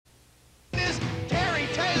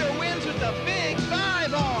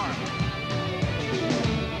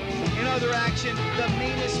action, the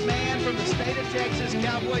meanest man from the state of Texas,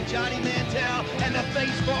 Cowboy Johnny Mantell, and the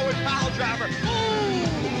face-forward pile driver. Ooh,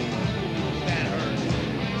 that hurt.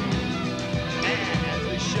 And as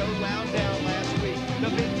the show wound down last week, the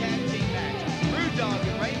big tag team match, Murdoch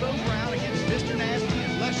and Rainbow Brown against Mr. Nasty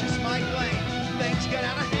and Luscious Mike Lane. Things got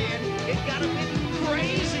out of hand. It got a bit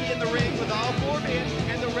crazy in the ring with all four men,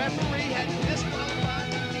 and the referee had disqualified.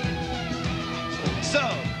 So,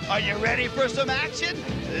 are you ready for some action?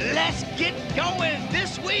 Let's get going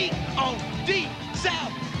this week on Deep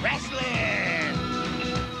South Wrestling.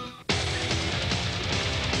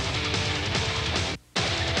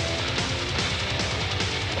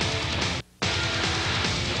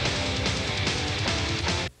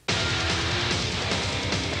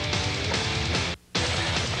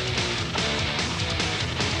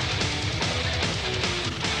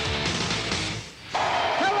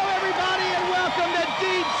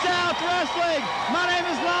 My name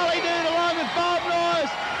is Lolly Dude, along with Bob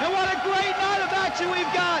Norris, and what a great night of action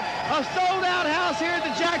we've got. A sold-out house here at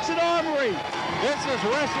the Jackson Armory. This is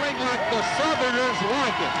wrestling like the Southerners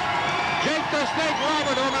like it. Jake the Snake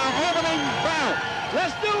Robert on our opening bout.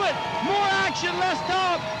 Let's do it. More action, less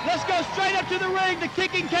talk. Let's go straight up to the ring to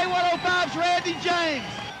Kicking K105's Randy James.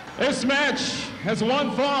 This match has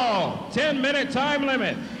one fall, 10-minute time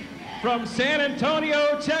limit. From San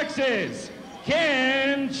Antonio, Texas,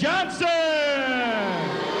 Ken Johnson.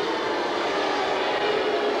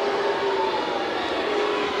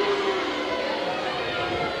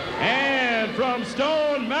 And from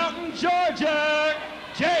Stone Mountain, Georgia,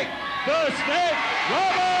 Jake the Snake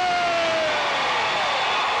Roberts.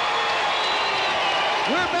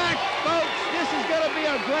 We're back, folks. This is going to be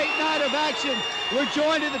a great night of action. We're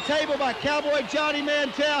joined at the table by Cowboy Johnny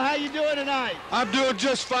Mantell. How you doing tonight? I'm doing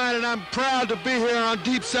just fine, and I'm proud to be here on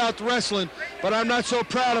Deep South Wrestling, but I'm not so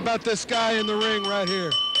proud about this guy in the ring right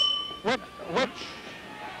here. Which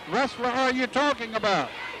wrestler are you talking about?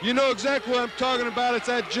 You know exactly what I'm talking about. It's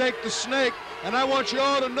that Jake the Snake, and I want you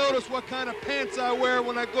all to notice what kind of pants I wear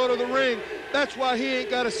when I go to the ring. That's why he ain't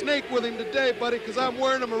got a snake with him today, buddy, because I'm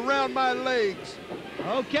wearing them around my legs.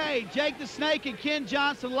 Okay, Jake the Snake and Ken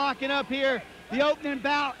Johnson locking up here. The opening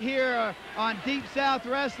bout here on Deep South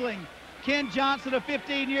Wrestling. Ken Johnson, a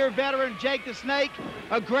 15-year veteran. Jake the Snake,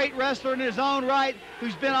 a great wrestler in his own right,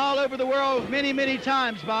 who's been all over the world many, many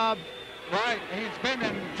times, Bob. Right, he's been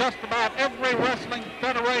in just about every wrestling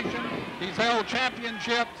federation. He's held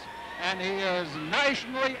championships, and he is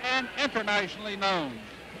nationally and internationally known.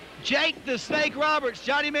 Jake the Snake Roberts,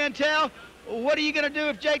 Johnny Mantell, what are you going to do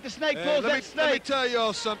if Jake the Snake pulls that snake? Let me tell you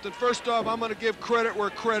all something. First off, I'm going to give credit where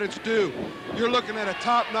credit's due. You're looking at a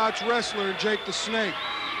top-notch wrestler in Jake the Snake.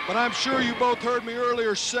 But I'm sure you both heard me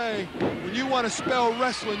earlier say, when you want to spell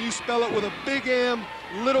wrestling, you spell it with a big M,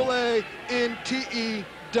 little a, N-T-E,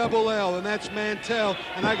 double L, and that's Mantell.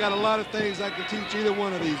 And I got a lot of things I can teach either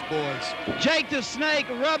one of these boys. Jake the Snake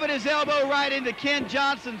rubbing his elbow right into Ken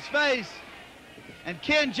Johnson's face. And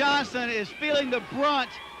Ken Johnson is feeling the brunt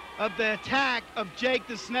of the attack of Jake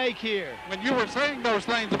the Snake here. When you were saying those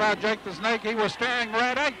things about Jake the Snake, he was staring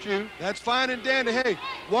right at you. That's fine and dandy. Hey,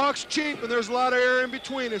 walk's cheap, and there's a lot of air in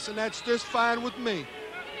between us, and that's just fine with me.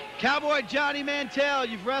 Cowboy Johnny Mantell,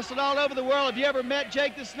 you've wrestled all over the world. Have you ever met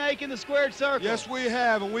Jake the Snake in the squared circle? Yes, we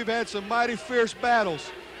have, and we've had some mighty fierce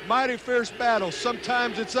battles. Mighty fierce battles.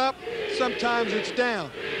 Sometimes it's up, sometimes it's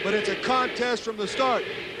down, but it's a contest from the start.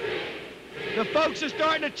 The folks are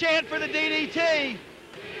starting to chant for the DDT.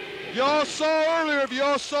 Y'all saw earlier, if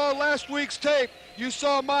y'all saw last week's tape, you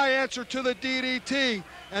saw my answer to the DDT,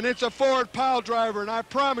 and it's a forward pile driver, and I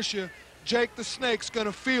promise you, Jake the Snake's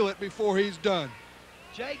gonna feel it before he's done.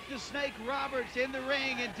 Jake the Snake Roberts in the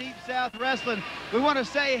ring in Deep South Wrestling. We want to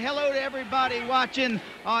say hello to everybody watching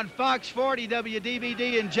on Fox 40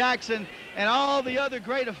 WDVD in Jackson and all the other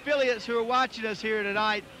great affiliates who are watching us here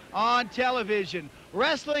tonight on television.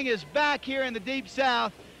 Wrestling is back here in the Deep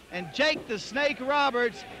South, and Jake the Snake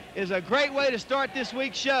Roberts is a great way to start this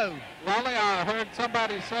week's show. Wally, I heard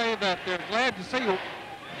somebody say that they're glad to see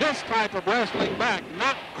this type of wrestling back,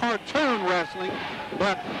 not cartoon wrestling,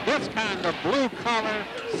 but this kind of blue-collar,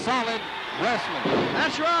 solid wrestling.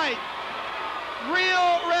 That's right.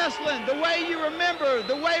 Real wrestling, the way you remember,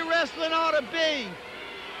 the way wrestling ought to be.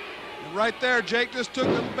 And right there, Jake just took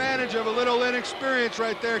advantage of a little inexperience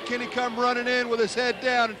right there. Kenny come running in with his head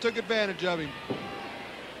down and took advantage of him.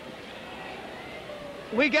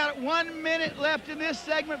 We got 1 minute left in this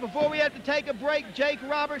segment before we have to take a break. Jake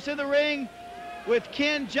Roberts in the ring with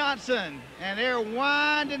Ken Johnson, and they're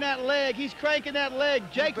winding that leg. He's cranking that leg.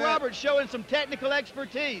 Jake Roberts showing some technical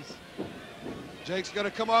expertise. Jake's got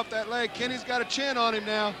to come off that leg. Kenny's got a chin on him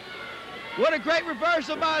now. What a great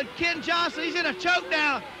reversal by Ken Johnson. He's in a choke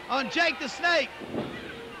now on Jake the Snake.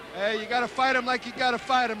 Hey, you got to fight him like you got to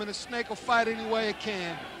fight him, and the Snake will fight any way it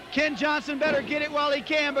can. Ken Johnson better get it while he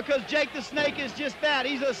can, because Jake the Snake is just that.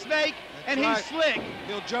 He's a snake, and he's slick.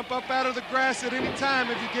 He'll jump up out of the grass at any time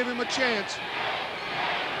if you give him a chance.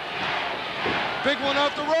 Big one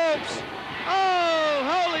off the ropes. Oh,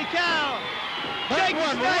 holy cow. That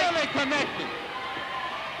one really connected.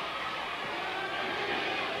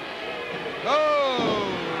 Oh,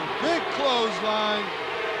 big clothesline.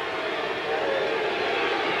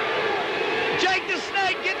 Jake the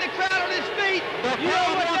Snake getting the crowd on his feet. You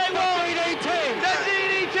know what they want? The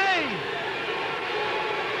DDT.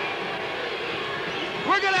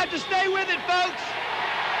 We're going to have to stay with it, folks.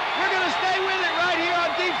 We're going to stay with it right here on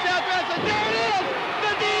Deep South Wrestling. There it is.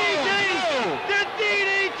 The DDT. The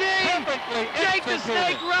DDT. Jake the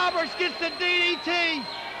Snake Roberts gets the DDT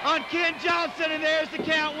on Ken Johnson, and there's the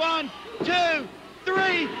count. 1, 2,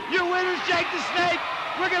 3. Your winner's Jake the Snake.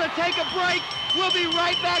 We're going to take a break. We'll be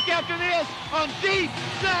right back after this on Deep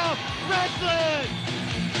South Wrestling.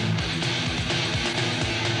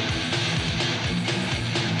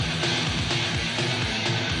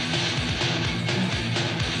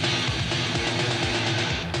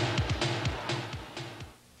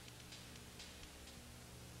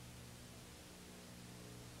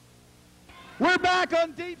 We're back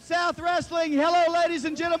on Deep South Wrestling. Hello, ladies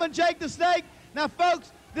and gentlemen, Jake the Snake. Now,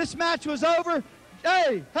 folks, this match was over.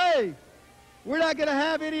 Hey, we're not going to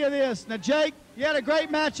have any of this. Now, Jake, you had a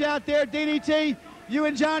great match out there, DDT. You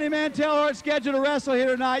and Johnny Mantell aren't scheduled to wrestle here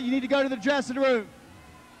tonight. You need to go to the dressing room.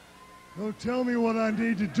 Don't tell me what I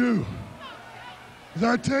need to do. Because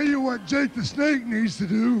I tell you what Jake the Snake needs to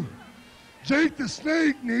do. Jake the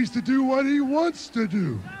Snake needs to do what he wants to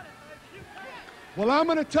do. Well, I'm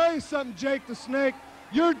going to tell you something, Jake the Snake.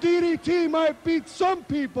 Your DDT might beat some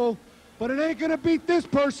people, but it ain't going to beat this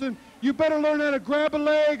person. You better learn how to grab a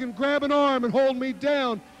leg and grab an arm and hold me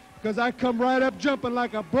down, because I come right up jumping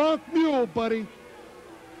like a bronc mule, buddy.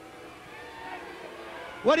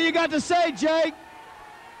 What do you got to say, Jake?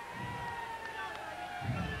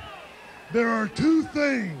 There are two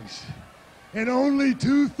things, and only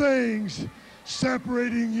two things,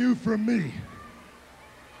 separating you from me.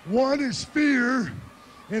 One is fear,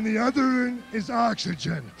 and the other is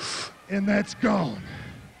oxygen, and that's gone.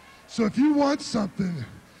 So if you want something,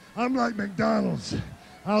 I'm like McDonald's.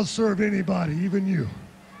 I'll serve anybody, even you.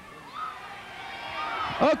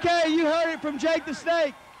 Okay, you heard it from Jake the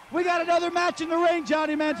Snake. We got another match in the ring,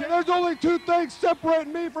 Johnny Mantell. There's only two things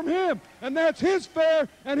separating me from him, and that's his fair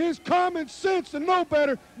and his common sense to know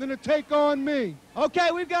better than to take on me.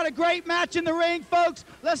 Okay, we've got a great match in the ring, folks.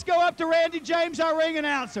 Let's go up to Randy James, our ring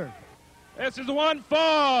announcer. This is one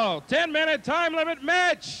fall, 10-minute time limit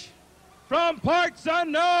match from parts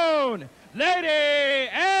unknown, Lady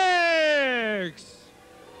X.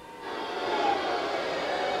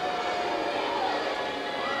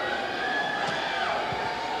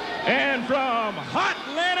 And from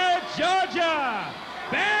Hotlanta, Georgia,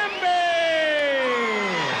 Bambi.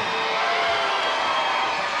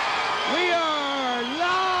 We are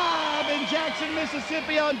live in Jackson,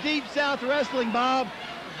 Mississippi on Deep South Wrestling, Bob.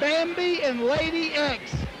 Bambi and Lady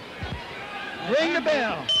X. Ring the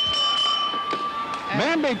bell.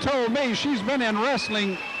 Bambi told me she's been in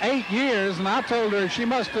wrestling 8 years, and I told her she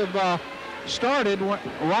must have started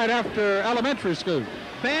right after elementary school.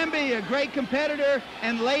 Bambi, a great competitor,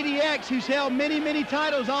 and Lady X, who's held many, many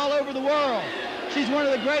titles all over the world. She's one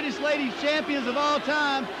of the greatest ladies champions of all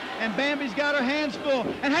time, and Bambi's got her hands full.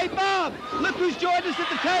 And hey, Bob, look who's joined us at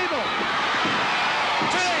the table.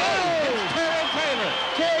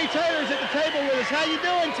 Terry Taylor's at the table with us. How you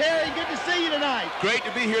doing, Terry? Good to see you tonight. Great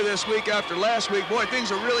to be here this week after last week. Boy,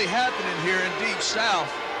 things are really happening here in Deep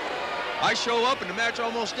South. I show up and the match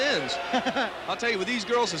almost ends. I'll tell you, with these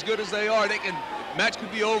girls as good as they are, match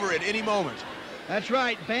could be over at any moment. That's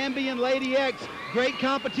right, Bambi and Lady X. Great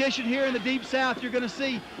competition here in the Deep South. You're going to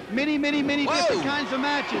see many, many, many different kinds of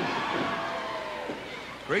matches.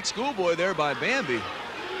 Great schoolboy there by Bambi.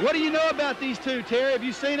 What do you know about these two, Terry? Have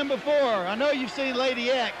you seen them before? I know you've seen Lady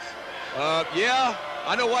X. Yeah,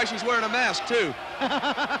 I know why she's wearing a mask, too.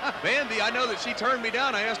 Bambi, I know that she turned me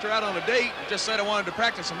down. I asked her out on a date, just said I wanted to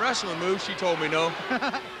practice some wrestling moves. She told me no.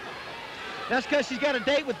 That's because she's got a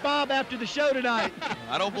date with Bob after the show tonight.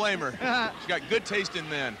 I don't blame her. She's got good taste in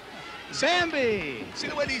men. Bambi! See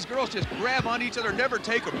the way these girls just grab on each other, never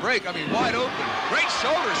take a break. I mean, wide open. Great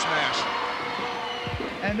shoulder smash.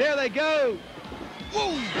 And there they go.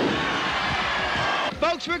 Woo!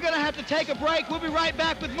 Folks, we're going to have to take a break. We'll be right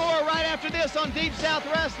back with more right after this on Deep South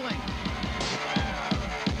Wrestling.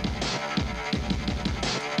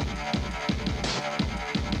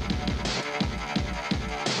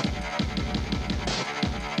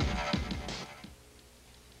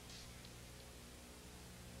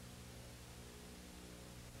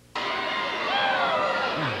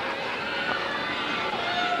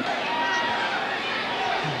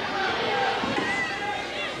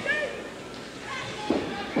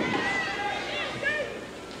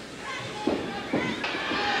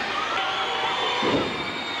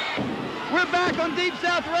 on Deep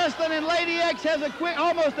South Wrestling, and Lady X has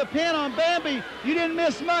almost a pin on Bambi. You didn't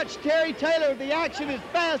miss much. Terry Taylor, the action is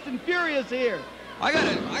fast and furious here. I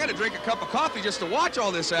gotta drink a cup of coffee just to watch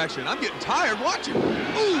all this action. I'm getting tired watching.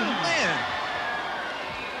 Ooh, man.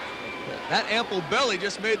 That ample belly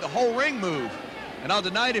just made the whole ring move. And I'll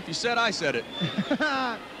deny it if you said I said it.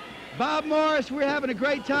 Bob Morris, we're having a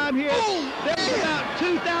great time here. There's about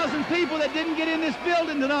 2,000 people that didn't get in this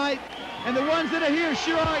building tonight, and the ones that are here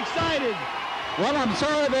sure are excited. Well, I'm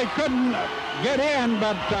sorry they couldn't get in,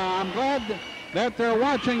 but I'm glad that they're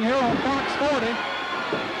watching here on Fox 40.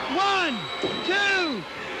 1, 2,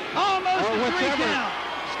 almost a 3 count.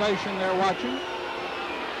 Station they're watching.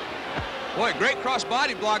 Boy, great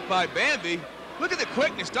cross-body block by Bambi. Look at the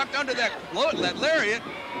quickness, ducked under that lariat.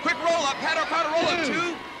 Quick roll-up, paddle roll-up,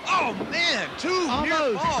 2. Oh, man, 2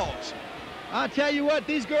 near falls. I'll tell you what,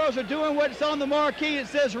 these girls are doing what's on the marquee. It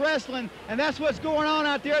says wrestling, and that's what's going on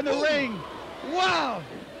out there in the ring. Wow.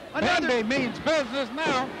 Bambi means business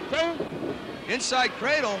now. 2. Inside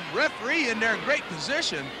cradle, referee in there in great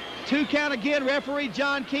position. 2 count again, referee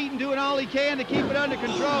John Keaton doing all he can to keep it under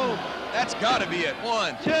control. That's got to be it.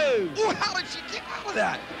 1, 2. Ooh, how did she get out of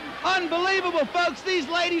that? Unbelievable, folks. These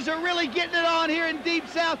ladies are really getting it on here in Deep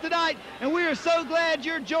South tonight, and we are so glad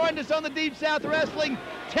you're joined us on the Deep South Wrestling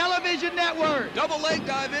Television Network. Double leg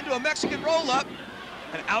dive into a Mexican roll-up,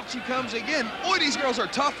 and out she comes again. Boy, these girls are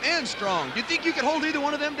tough and strong. Do you think you could hold either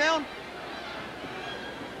one of them down?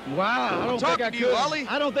 Wow, I don't think I could. Lolly.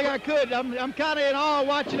 I don't think I could. I'm kind of in awe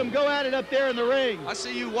watching them go at it up there in the ring. I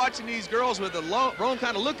see you watching these girls with the wrong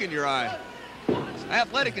kind of look in your eye.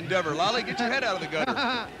 Athletic endeavor, Lolly. Get your head out of the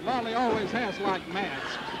gutter. Lolly always has like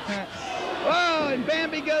masks. Oh, and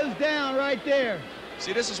Bambi goes down right there.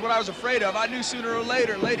 See, this is what I was afraid of. I knew sooner or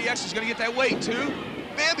later Lady X is going to get that weight, too.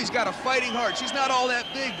 Bambi's got a fighting heart. She's not all that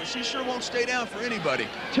big, but she sure won't stay down for anybody.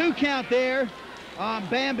 2 count there on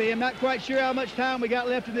Bambi. I'm not quite sure how much time we got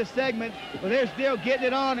left in this segment, but they're still getting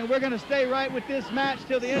it on, and we're going to stay right with this match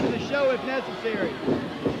till the end of the show if necessary.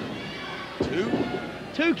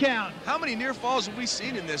 2 count. How many near falls have we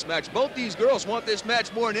seen in this match? Both these girls want this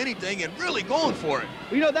match more than anything and really going for it.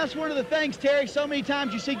 You know, that's one of the things, Terry. So many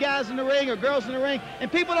times you see guys in the ring or girls in the ring,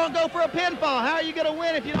 and people don't go for a pinfall. How are you going to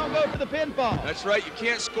win if you don't go for the pinfall? That's right. You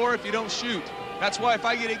can't score if you don't shoot. That's why if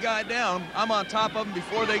I get a guy down, I'm on top of him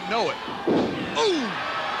before they know it. Ooh!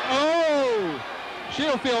 Oh!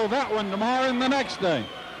 She'll feel that one tomorrow and the next day.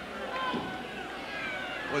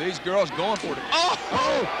 Well, these girls going for it. Oh,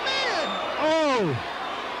 man! Oh!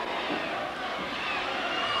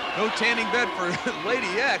 No tanning bed for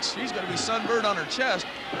Lady X. She's going to be sunburned on her chest.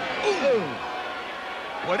 Ooh!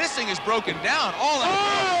 Boy, this thing is broken down.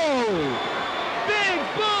 Oh! Big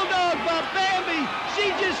bulldog by Bambi. She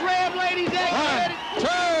just rammed Lady X.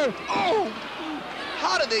 1, 2. Oh!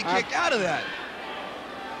 How did they kick out of that?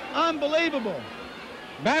 Unbelievable.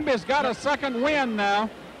 Bambi's got a second win now.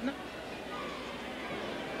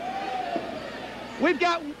 We've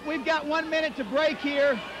got 1 minute to break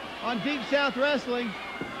here on Deep South Wrestling.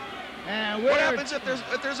 And what happens if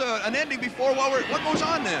there's an ending before what goes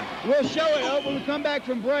on then? We'll show it when we come back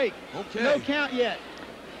from break. Okay. No count yet.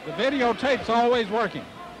 The videotape's always working.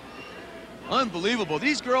 Unbelievable.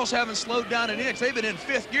 These girls haven't slowed down an inch. They've been in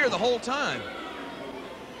 5th gear the whole time.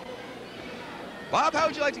 Bob, how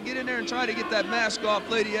would you like to get in there and try to get that mask off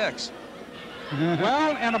Lady X?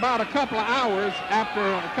 Well, in about a couple of hours, after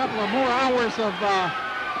a couple of more hours of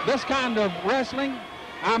this kind of wrestling,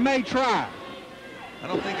 I may try. I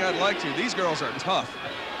don't think I'd like to. These girls are tough.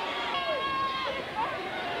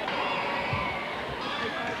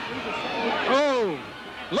 Oh,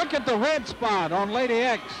 look at the red spot on Lady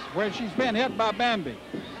X where she's been hit by Bambi.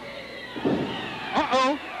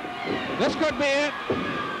 Uh-oh. This could be it.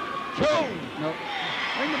 Oh. No.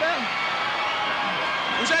 Ring the bell.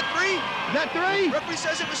 Was that 3? Is that 3? The referee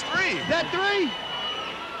says it was 3. Is that 3?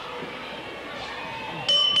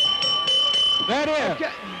 That is.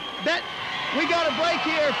 Okay. We got a break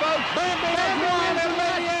here, folks. Bambi won and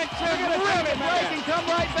Lady X We're going to take a break and come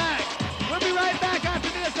right back. We'll be right back after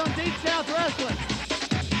this on Deep South Wrestling.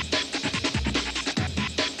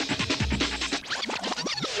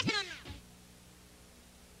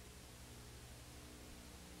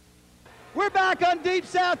 We're back on Deep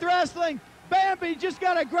South Wrestling. Bambi just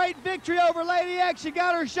got a great victory over Lady X. She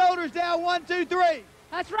got her shoulders down, 1, 2, 3.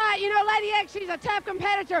 That's right. You know, Lady X, she's a tough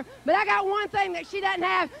competitor, but I got one thing that she doesn't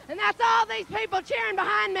have, and that's all these people cheering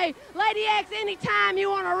behind me. Lady X, anytime you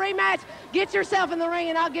want a rematch, get yourself in the ring,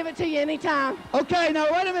 and I'll give it to you anytime. Okay,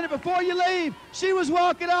 now wait a minute before you leave. She was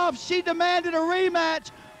walking off. She demanded a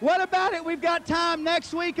rematch. What about it? We've got time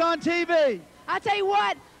next week on TV. I tell you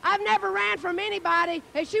what, I've never ran from anybody.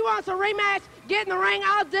 If she wants a rematch, get in the ring.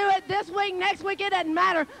 I'll do it this week, next week. It doesn't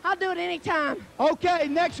matter. I'll do it anytime. Okay,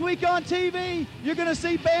 next week on TV, you're going to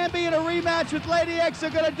see Bambi in a rematch with Lady X. They're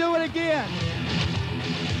going to do it again.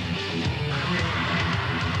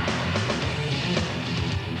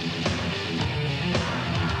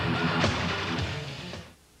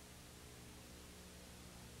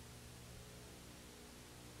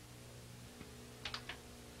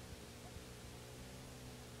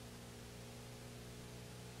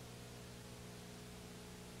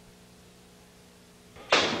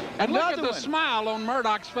 And look at Another the one. smile on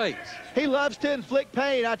Murdoch's face. He loves to inflict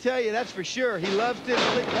pain, I tell you, that's for sure. He loves to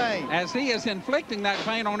inflict pain. As he is inflicting that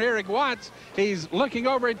pain on Erik Watts, he's looking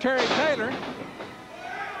over at Terry Taylor.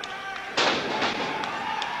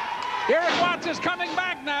 Erik Watts is coming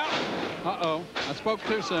back now. Uh-oh, I spoke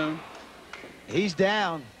too soon. He's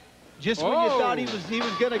down. Just when you thought he was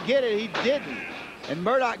going to get it, he didn't. And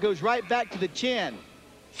Murdoch goes right back to the chin.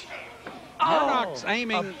 Murdoch's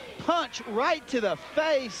aiming. A punch right to the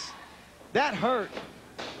face. That hurt.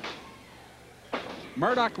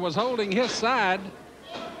 Murdoch was holding his side.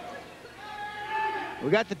 We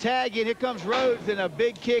got the tag in. Here comes Rhodes, and a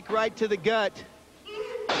big kick right to the gut.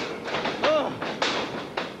 Oh.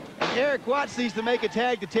 And Erik Watts needs to make a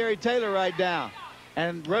tag to Terry Taylor right now.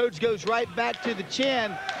 And Rhodes goes right back to the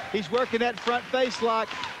chin. He's working that front face lock.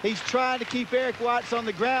 He's trying to keep Erik Watts on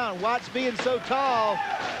the ground. Watts being so tall,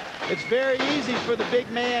 it's very easy for the big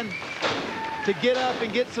man to get up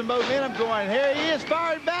and get some momentum going. Here he is,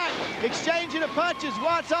 firing back, exchanging of punches.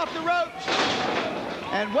 Watts off the ropes.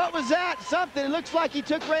 And what was that? Something. It looks like he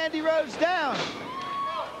took Randy Rhodes down.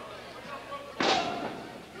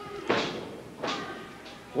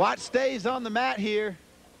 Watts stays on the mat here.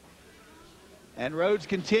 And Rhodes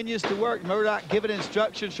continues to work. Murdoch giving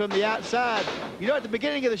instructions from the outside. You know, at the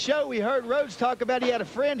beginning of the show, we heard Rhodes talk about he had a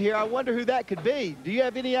friend here. I wonder who that could be. Do you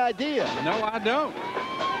have any idea? No, I don't.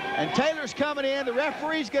 And Taylor's coming in. The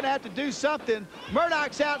referee's going to have to do something.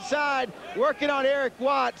 Murdoch's outside working on Erik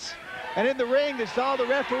Watts. And in the ring, that's all the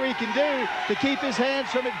referee can do to keep his hands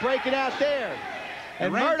from it breaking out there.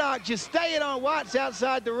 And Murdoch just staying on Watts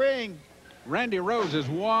outside the ring. Randy Rhodes is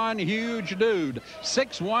one huge dude,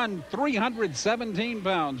 6'1", 317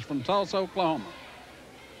 pounds from Tulsa, Oklahoma.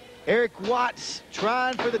 Erik Watts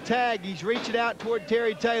trying for the tag. He's reaching out toward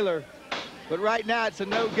Terry Taylor. But right now it's a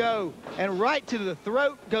no-go. And right to the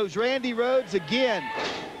throat goes Randy Rhodes again.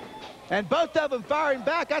 And both of them firing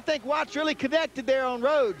back. I think Watts really connected there on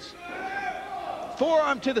Rhodes.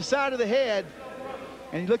 Forearm to the side of the head.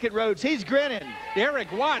 And you look at Rhodes, he's grinning.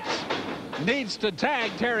 Erik Watts needs to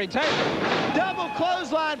tag Terry Taylor. Double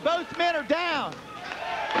clothesline, both men are down.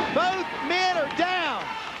 Both men are down.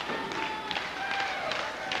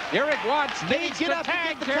 Erik Watts needs to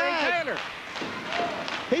tag Terry Taylor.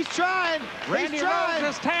 He's trying. Randy Rhodes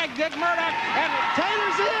has tagged Dick Murdoch, and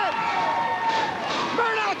Taylor's in.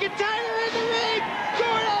 Murdoch and Taylor in the ring,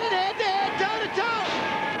 going at it head-to-head, toe-to-toe.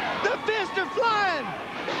 The fists are flying.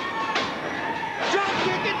 Drop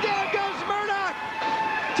kicking, down goes Murdoch.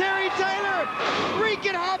 Terry Taylor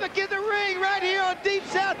wreaking havoc in the ring right here on Deep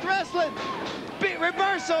South Wrestling. Big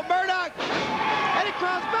reversal, Murdoch. And a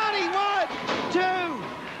crossbody, 1, 2,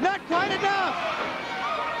 not quite enough.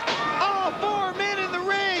 All 4 men in the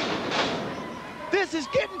ring. This is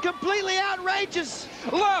getting completely outrageous.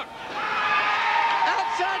 look,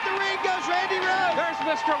 Outside the ring goes Randy Rhodes. there's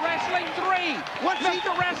Mr. Wrestling 3.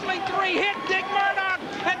 Mr. Wrestling 3 hit Dick Murdoch,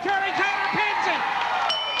 and Terry Taylor pins him.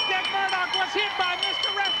 Dick Murdoch was hit by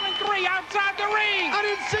Mr. Wrestling 3 outside the ring. I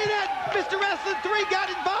didn't see that. Mr. Wrestling 3 got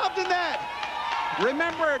involved in that.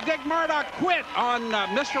 Remember, Dick Murdoch quit on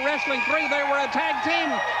Mr. Wrestling 3. They were a tag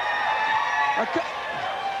team.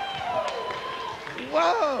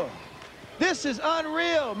 Whoa. This is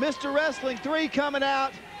unreal. Mr. Wrestling 3 coming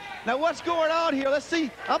out. Now, what's going on here? Let's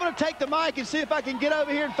see. I'm going to take the mic and see if I can get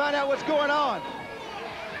over here and find out what's going on.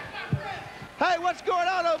 Hey, what's going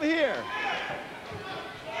on over here?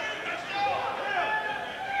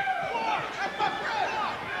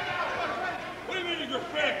 What do you mean he's your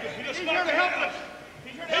friend? He just knocked me out.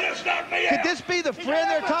 He just knocked me out. Could this be the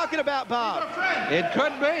friend they're talking about, Bob? It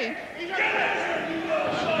could be.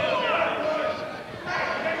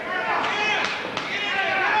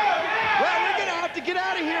 Well, we're going to have to get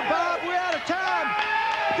out of here, Bob. We're out of time.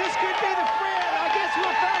 This could be the friend. I guess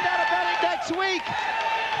we'll find out about it next week.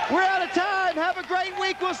 We're out of time. Have a great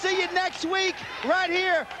week. We'll see you next week right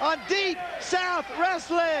here on Deep South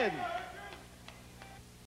Wrestling.